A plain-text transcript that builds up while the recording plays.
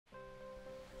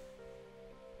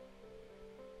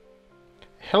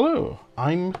Hello,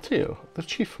 I'm Matteo, the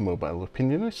Chief Mobile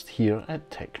Opinionist here at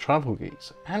Tech Travel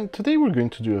Geeks, and today we're going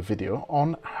to do a video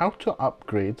on how to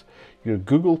upgrade your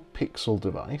Google Pixel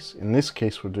device. In this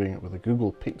case we're doing it with a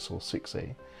Google Pixel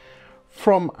 6a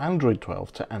from Android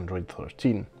 12 to Android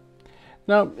 13.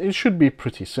 Now it should be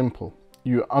pretty simple.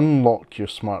 You unlock your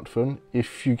smartphone.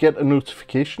 If you get a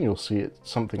notification you'll see it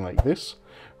something like this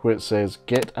where it says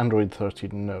get Android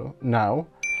 13 now.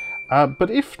 But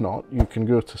if not, you can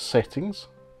go to Settings,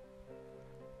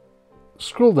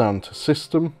 scroll down to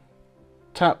System,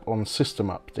 tap on System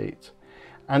Update,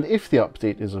 and if the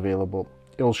update is available,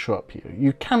 it'll show up here.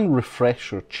 You can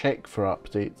refresh or check for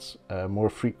updates more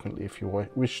frequently if you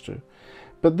wish to,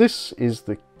 but this is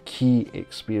the key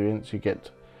experience. You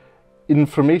get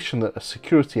information that a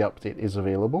security update is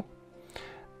available,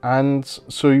 and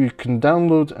so you can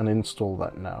download and install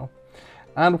that now.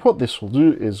 And what this will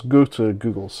do is go to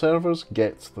Google servers,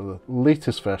 get the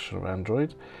latest version of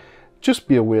Android. Just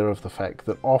be aware of the fact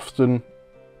that often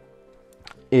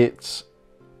it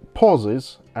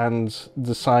pauses and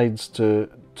decides to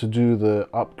do the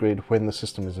upgrade when the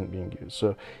system isn't being used.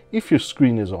 So if your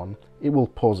screen is on, it will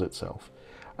pause itself.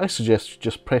 I suggest you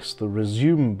just press the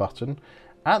resume button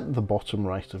at the bottom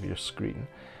right of your screen,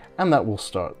 and that will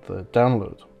start the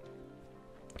download.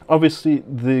 Obviously,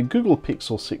 the Google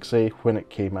Pixel 6a, when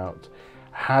it came out,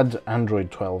 had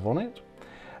Android 12 on it.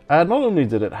 Not only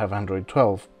did it have Android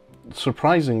 12,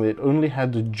 surprisingly, it only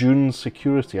had the June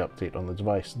security update on the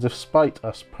device, despite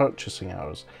us purchasing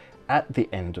ours at the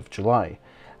end of July.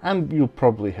 And you'll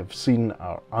probably have seen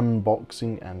our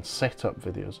unboxing and setup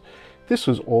videos. This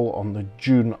was all on the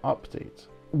June update.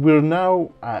 We're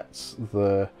now at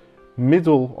the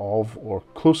middle of, or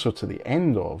closer to the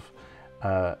end of,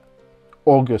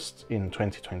 August in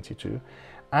 2022,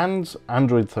 and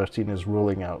Android 13 is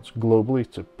rolling out globally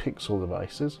to Pixel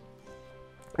devices.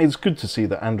 It's good to see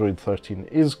that Android 13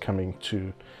 is coming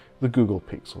to the Google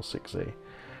Pixel 6a.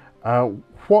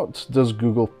 What does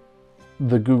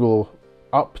the Google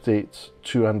update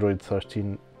to Android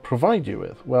 13 provide you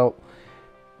with? Well,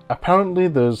 apparently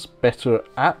there's better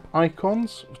app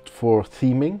icons for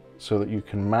theming so that you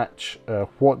can match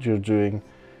what you're doing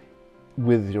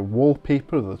with your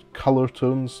wallpaper, the color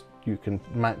tones, you can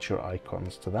match your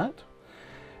icons to that.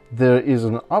 There is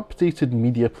an updated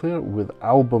media player with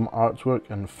album artwork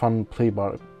and fun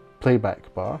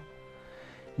playback bar.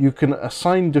 You can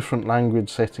assign different language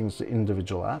settings to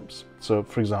individual apps. So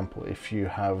for example, if you're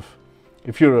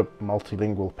a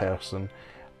multilingual person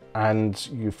and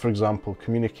you, for example,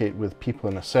 communicate with people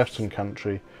in a certain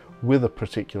country with a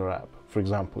particular app, for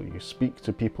example, you speak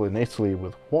to people in Italy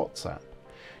with WhatsApp,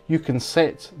 you can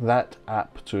set that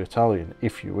app to Italian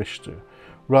if you wish to,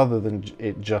 rather than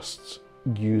it just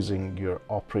using your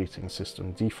operating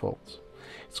system defaults.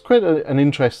 It's quite an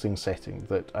interesting setting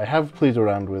that I have played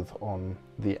around with on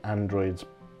the Android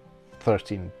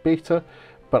 13 beta,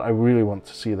 but I really want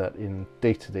to see that in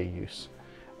day-to-day use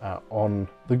on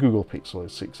the Google Pixel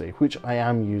 6a, which I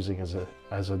am using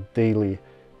as a daily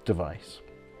device.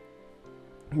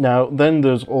 Now, then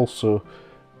there's also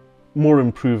more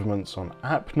improvements on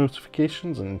app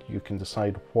notifications, and you can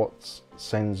decide what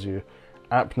sends you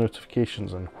app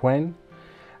notifications and when.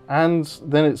 And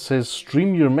then it says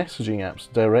stream your messaging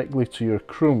apps directly to your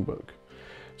Chromebook.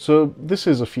 So this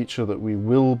is a feature that we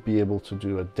will be able to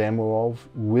do a demo of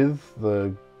with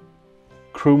the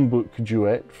Chromebook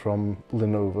Duet from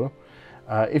Lenovo.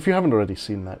 If you haven't already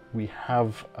seen that, we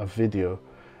have a video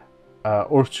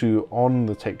or two on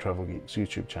the Tech Travel Geeks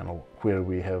YouTube channel where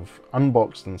we have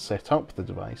unboxed and set up the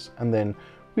device, and then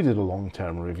we did a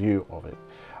long-term review of it.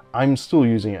 I'm still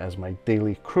using it as my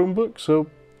daily Chromebook, so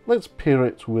let's pair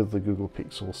it with the Google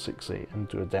Pixel 6a and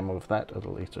do a demo of that at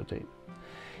a later date.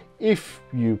 If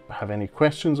you have any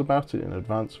questions about it in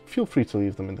advance, feel free to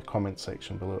leave them in the comments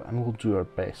section below, and we'll do our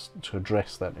best to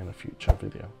address that in a future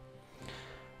video.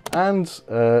 And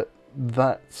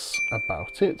that's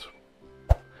about it.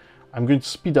 I'm going to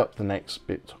speed up the next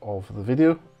bit of the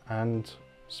video and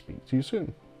speak to you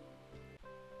soon.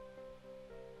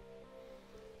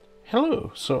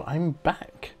 Hello, so I'm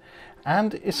back,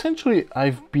 and essentially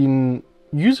I've been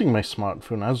using my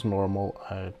smartphone as normal,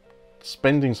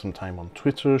 spending some time on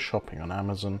Twitter, shopping on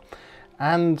Amazon,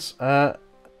 and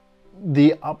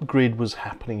the upgrade was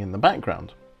happening in the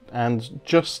background. And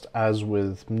just as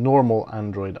with normal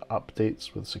Android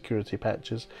updates with security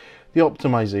patches, the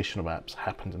optimization of apps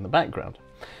happened in the background.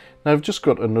 Now I've just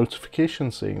got a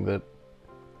notification saying that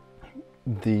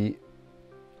the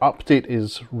update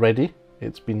is ready,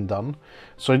 it's been done,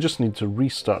 so I just need to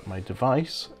restart my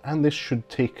device, and this should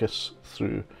take us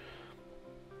through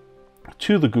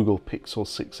to the Google Pixel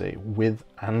 6a with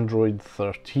Android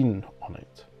 13 on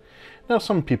it. Now,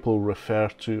 some people refer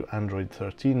to Android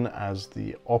 13 as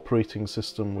the operating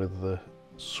system with the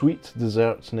sweet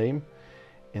dessert name,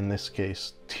 in this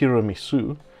case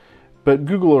tiramisu, but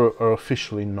Google are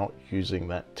officially not using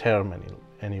that term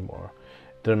anymore.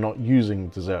 They're not using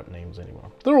dessert names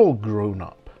anymore. They're all grown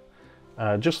up,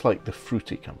 just like the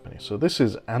Fruity company. So this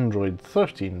is Android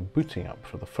 13 booting up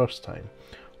for the first time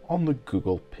on the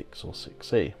Google Pixel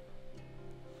 6a.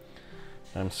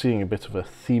 I'm seeing a bit of a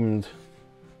themed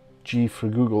G for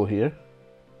Google here.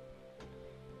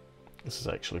 This is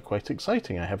actually quite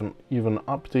exciting. I haven't even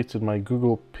updated my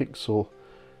Google Pixel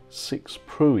 6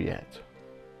 Pro yet.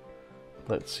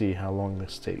 Let's see how long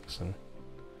this takes and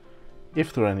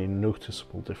if there are any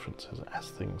noticeable differences as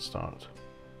things start.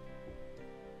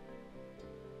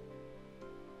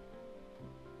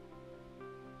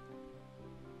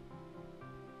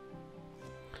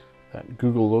 That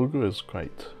Google logo is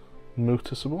quite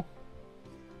noticeable.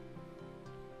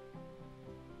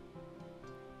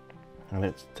 And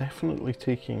it's definitely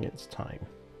taking its time.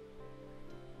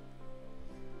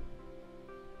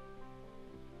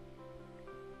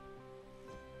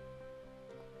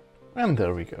 And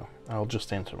there we go. I'll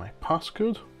just enter my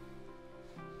passcode.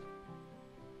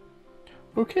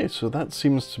 Okay, so that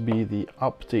seems to be the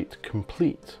update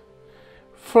complete.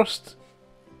 First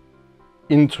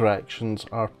interactions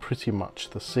are pretty much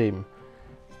the same.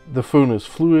 The phone is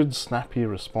fluid, snappy,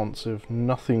 responsive,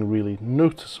 nothing really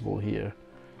noticeable here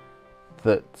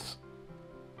that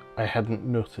I hadn't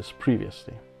noticed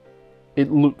previously.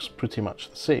 It looks pretty much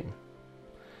the same.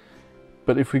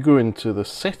 But if we go into the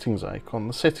settings icon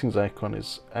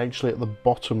is actually at the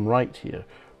bottom right here,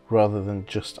 rather than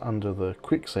just under the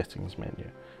quick settings menu.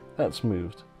 That's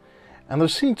moved. And there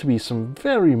seem to be some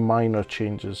very minor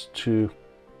changes to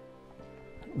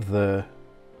the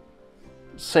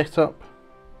setup.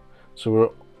 So we're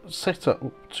set up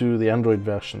to the Android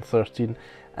version 13,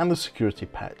 and the security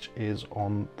patch is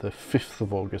on the 5th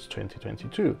of August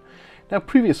 2022. Now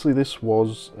previously this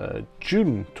was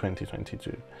June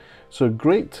 2022, so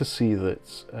great to see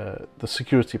that the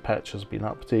security patch has been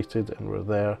updated and we're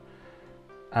there,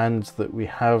 and that we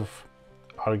have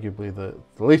arguably the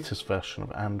latest version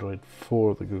of Android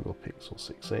for the Google Pixel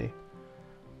 6a.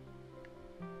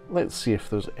 Let's see if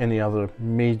there's any other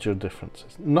major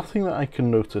differences. Nothing that I can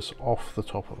notice off the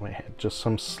top of my head, just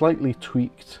some slightly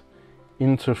tweaked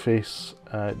interface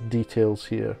details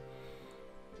here.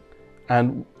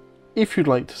 And if you'd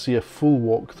like to see a full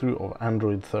walkthrough of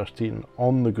Android 13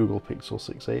 on the Google Pixel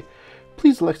 6a,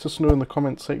 please let us know in the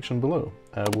comments section below.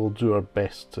 We'll do our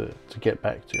best to get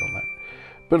back to you on that.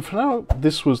 But for now,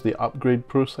 this was the upgrade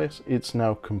process. It's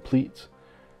now complete.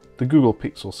 The Google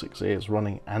Pixel 6a is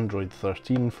running Android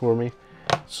 13 for me,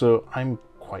 so I'm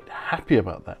quite happy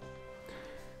about that.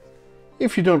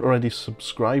 If you don't already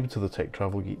subscribe to the Tech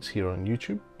Travel Geeks here on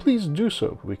YouTube, please do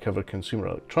so. We cover consumer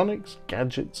electronics,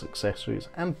 gadgets, accessories,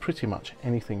 and pretty much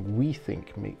anything we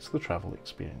think makes the travel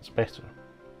experience better.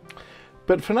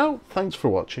 But for now, thanks for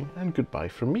watching and goodbye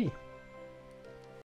from me.